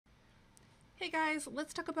Hey guys,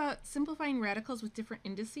 let's talk about simplifying radicals with different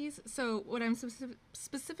indices. So what I'm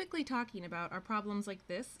specifically talking about are problems like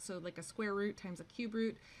this, so like a square root times a cube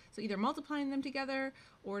root, so either multiplying them together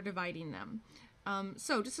or dividing them.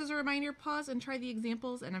 So just as a reminder, pause and try the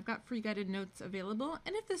examples, and I've got free guided notes available.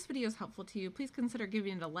 And if this video is helpful to you, please consider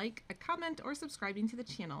giving it a like, a comment, or subscribing to the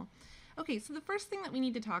channel. Okay, so the first thing that we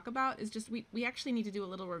need to talk about is just we actually need to do a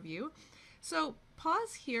little review. So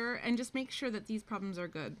pause here and just make sure that these problems are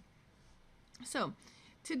good. So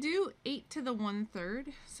to do 8 to the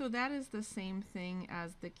 1/3, so that is the same thing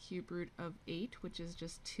as the cube root of 8, which is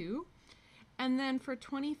just 2. And then for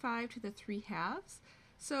 25 to the 3/2,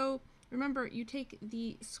 so remember, you take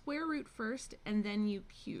the square root first and then you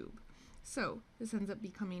cube. So this ends up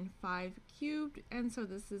becoming 5 cubed, and so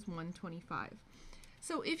this is 125.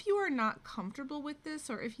 So if you are not comfortable with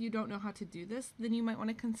this, or if you don't know how to do this, then you might want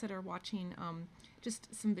to consider watching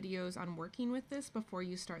just some videos on working with this before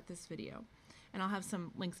you start this video. And I'll have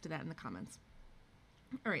some links to that in the comments.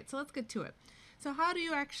 All right, so let's get to it. So how do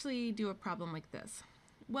you actually do a problem like this?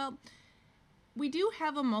 Well, we do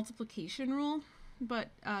have a multiplication rule,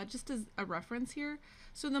 but just as a reference here,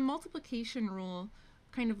 so the multiplication rule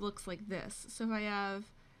kind of looks like this. So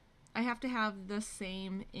if I have to have the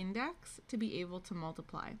same index to be able to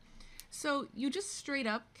multiply. So you just straight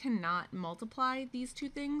up cannot multiply these two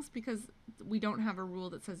things because we don't have a rule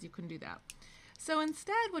that says you can do that. So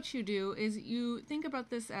instead what you do is you think about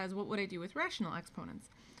this as, what would I do with rational exponents?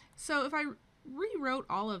 So if I rewrote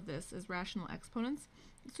all of this as rational exponents,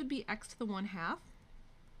 this would be x to the 1/2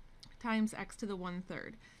 times x to the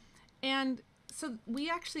 1/3. And so we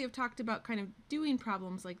actually have talked about kind of doing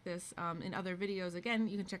problems like this in other videos. Again,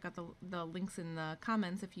 you can check out the links in the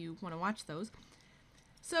comments if you want to watch those.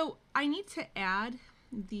 So I need to add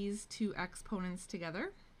these two exponents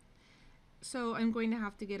together. So I'm going to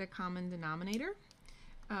have to get a common denominator,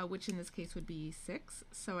 which in this case would be 6.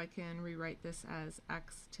 So I can rewrite this as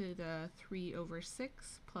x to the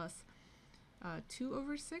 3/6 plus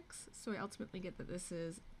 2/6. So I ultimately get that this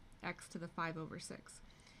is x to the 5/6.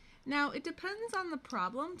 Now it depends on the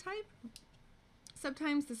problem type.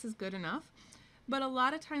 Sometimes this is good enough, but a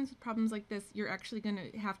lot of times with problems like this, you're actually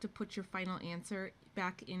going to have to put your final answer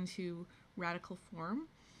back into radical form.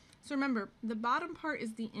 So remember, the bottom part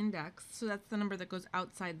is the index, so that's the number that goes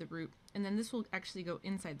outside the root, and then this will actually go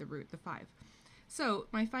inside the root, the 5. So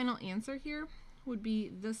my final answer here would be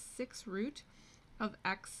the 6th root of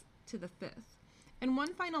x to the 5th. And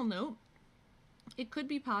one final note, it could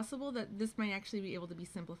be possible that this might actually be able to be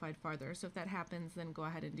simplified farther, so if that happens, then go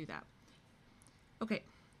ahead and do that. Okay,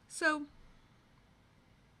 so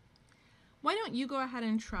why don't you go ahead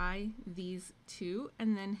and try these two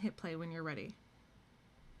and then hit play when you're ready.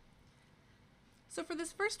 So for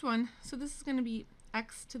this first one, so this is going to be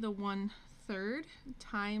x to the 1/3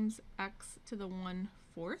 times x to the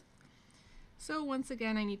 1/4. So once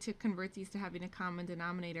again, I need to convert these to having a common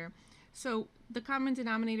denominator. So the common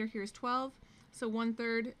denominator here is 12. So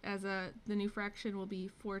 1/3 as the new fraction will be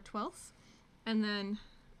 4/12. And then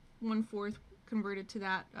 1/4 converted to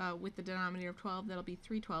that with the denominator of 12, that'll be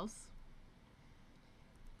 3/12.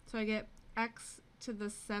 So I get x to the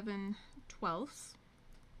 7/12.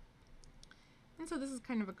 And so this is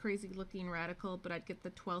kind of a crazy looking radical, but I'd get the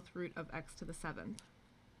 12th root of x to the 7th.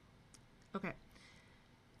 Okay.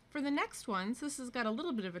 For the next one, so this has got a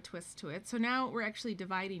little bit of a twist to it. So now we're actually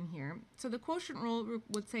dividing here. So the quotient rule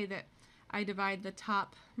would say that I divide the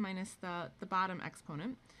top minus the bottom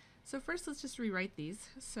exponent. So first let's just rewrite these.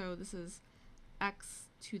 So this is x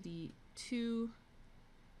to the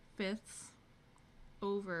 2/5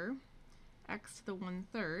 over x to the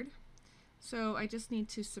 1/3. So I just need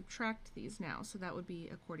to subtract these now. So that would be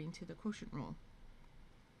according to the quotient rule.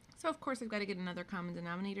 So of course I've got to get another common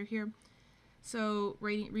denominator here. So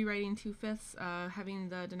rewriting 2/5, having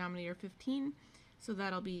the denominator 15. So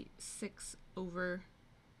that'll be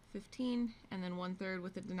 6/15, and then 1/3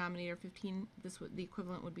 with the denominator 15. The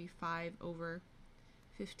equivalent would be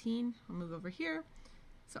 5/15. I'll move over here.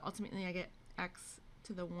 So ultimately I get x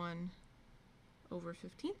to the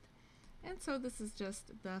 1/15. And so this is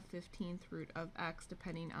just the 15th root of x,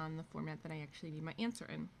 depending on the format that I actually need my answer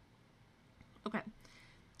in. Okay,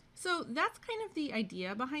 so that's kind of the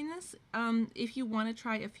idea behind this. If you want to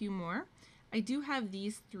try a few more, I do have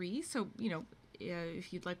these 3. So,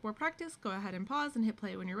 if you'd like more practice, go ahead and pause and hit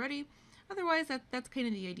play when you're ready. Otherwise, that's kind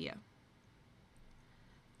of the idea.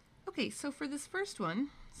 Okay, so for this first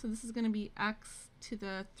one, so this is going to be x to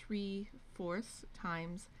the 3/4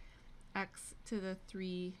 times x to the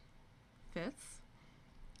 3/5.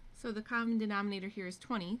 So the common denominator here is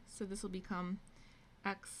 20, so this will become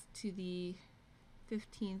x to the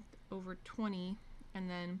 15th over 20, and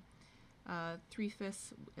then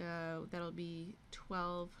 3/5, that'll be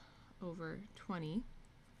 12 over 20.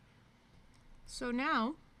 So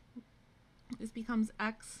now this becomes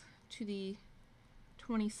x to the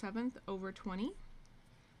 27th over 20.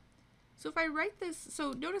 So if I write this,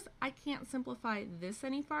 so notice I can't simplify this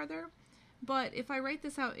any farther, but if I write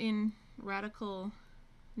this out in radical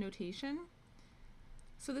notation,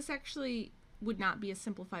 so this actually would not be a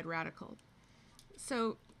simplified radical.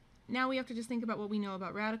 So now we have to just think about what we know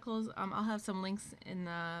about radicals. I'll have some links in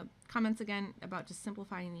the comments again about just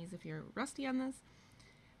simplifying these if you're rusty on this.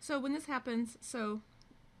 So when this happens, so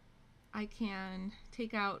I can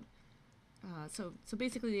take out, so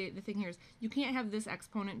basically the thing here is you can't have this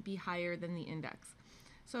exponent be higher than the index.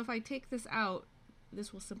 So if I take this out,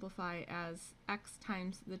 this will simplify as x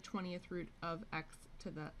times the 20th root of x to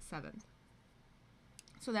the 7th.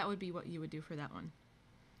 So that would be what you would do for that one.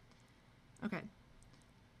 Okay.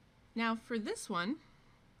 Now for this one,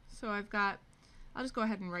 so I'll just go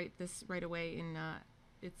ahead and write this right away in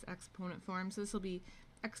its exponent form. So this will be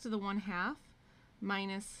x to the 1/2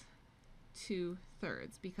 minus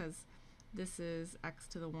 2/3, because this is x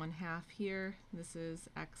to the 1/2 here, this is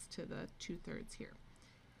x to the 2/3 here.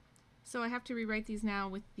 So I have to rewrite these now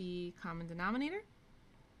with the common denominator.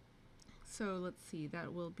 So let's see,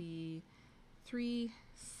 that will be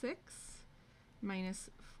 3/6 minus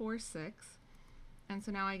 4/6. And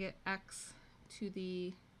so now I get x to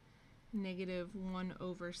the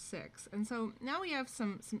 -1/6. And so now we have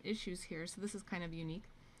some issues here, so this is kind of unique.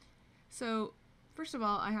 So first of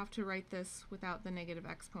all, I have to write this without the negative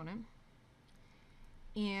exponent.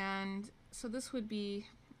 And so this would be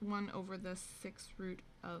 1/6 root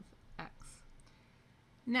of x.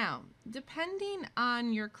 Now, depending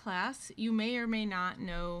on your class, you may or may not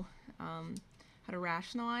know how to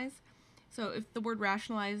rationalize. So if the word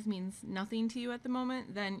rationalize means nothing to you at the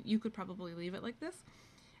moment, then you could probably leave it like this.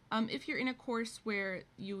 If you're in a course where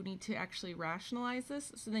you need to actually rationalize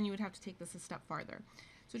this, so then you would have to take this a step farther.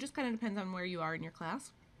 So it just kind of depends on where you are in your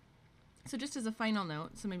class. So just as a final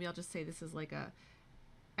note, so maybe I'll just say this is like a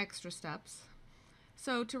extra steps.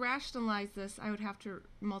 So to rationalize this, I would have to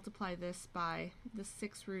multiply this by the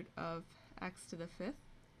 6th root of x to the 5th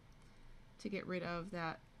to get rid of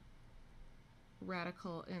that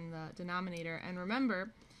radical in the denominator. And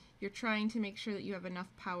remember, you're trying to make sure that you have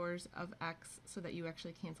enough powers of x so that you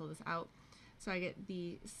actually cancel this out. So I get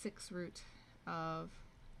the 6th root of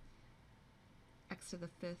x to the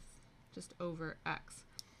 5th just over x.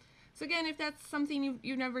 So again, if that's something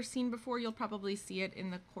you've never seen before, you'll probably see it in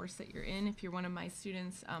the course that you're in. If you're one of my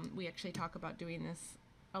students, we actually talk about doing this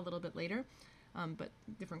a little bit later, but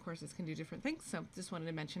different courses can do different things, so just wanted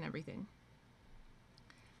to mention everything.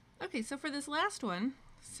 Okay, so for this last one,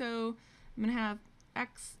 so I'm going to have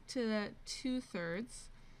x to the 2/3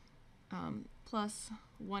 plus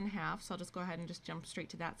 1/2, so I'll just go ahead and just jump straight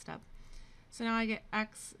to that step. So now I get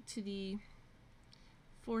x to the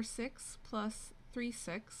 4/6 plus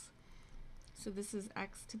 3/6. So this is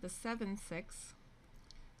x to the 7/6.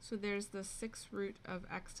 So there's the 6th root of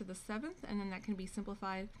x to the 7th, and then that can be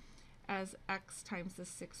simplified as x times the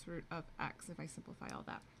 6th root of x if I simplify all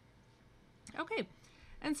that. Okay,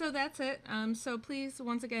 and so that's it. So please,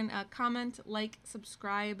 once again, comment, like,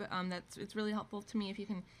 subscribe. It's really helpful to me if you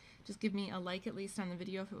can just give me a like at least on the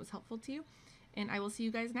video if it was helpful to you. And I will see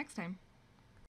you guys next time.